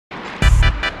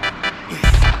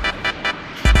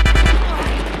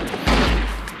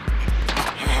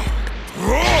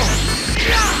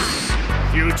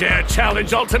dare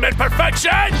challenge ultimate perfection?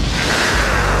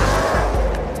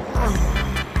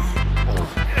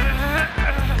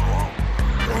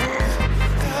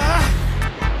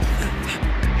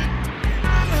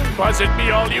 Buzz at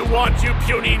me all you want, you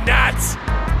puny gnats!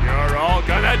 You're all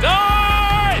gonna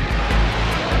die!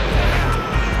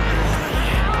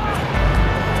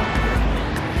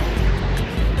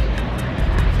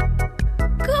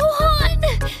 Gohan!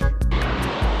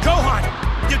 Gohan,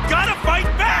 you gotta fight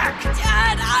back!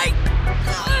 Dad,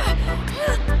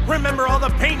 Remember all the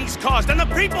pain he's caused and the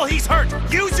people he's hurt!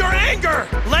 Use your anger!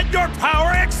 Let your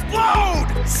power explode!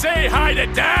 Say hi to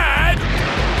Dad!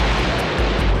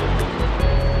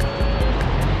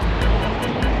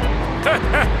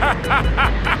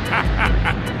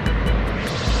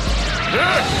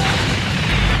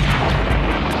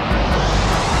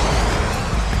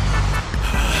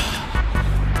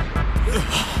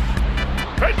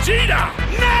 Vegeta!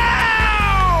 Now!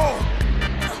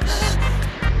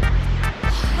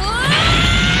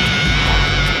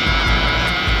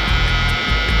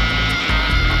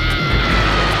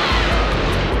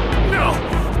 No!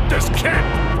 This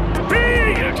can't be!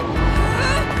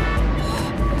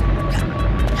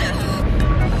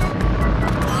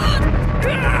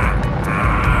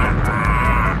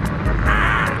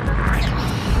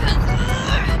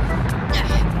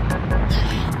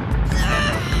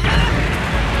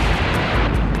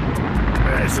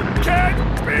 This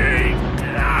can't be!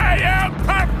 I am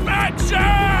perfection!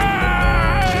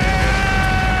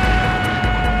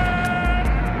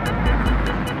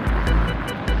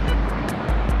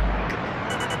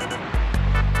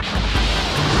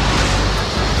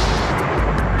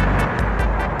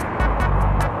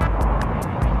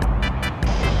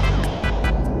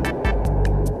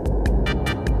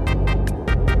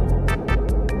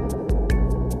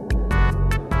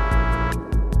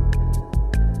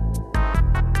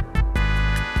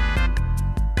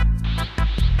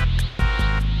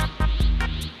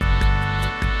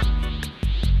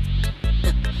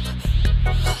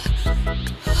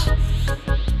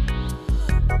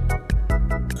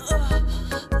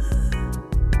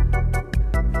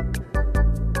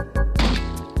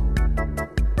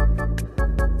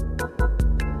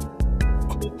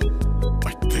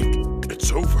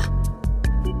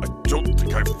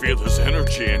 I feel his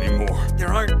energy anymore. There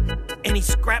aren't any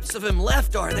scraps of him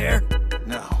left, are there?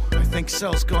 No, I think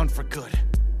Cell's gone for good.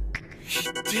 He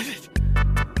did it!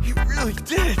 He really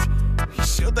did it! He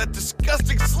showed that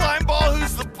disgusting slime ball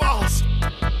who's the boss!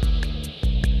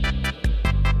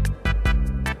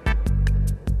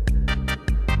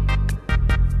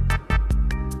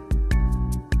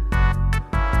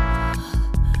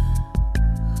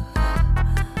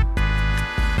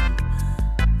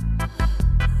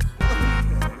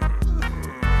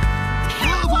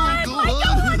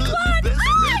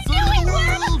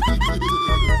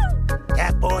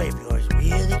 That boy of yours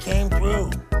really came through.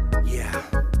 Yeah.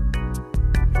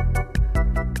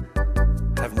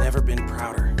 I've never been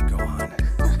prouder, Gohan.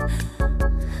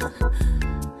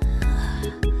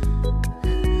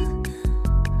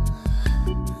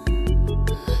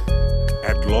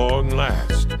 At long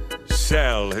last,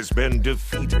 Cell has been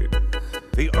defeated.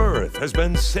 The Earth has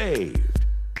been saved,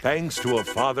 thanks to a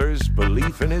father's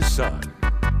belief in his son.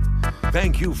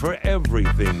 Thank you for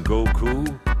everything,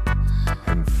 Goku,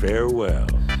 and farewell.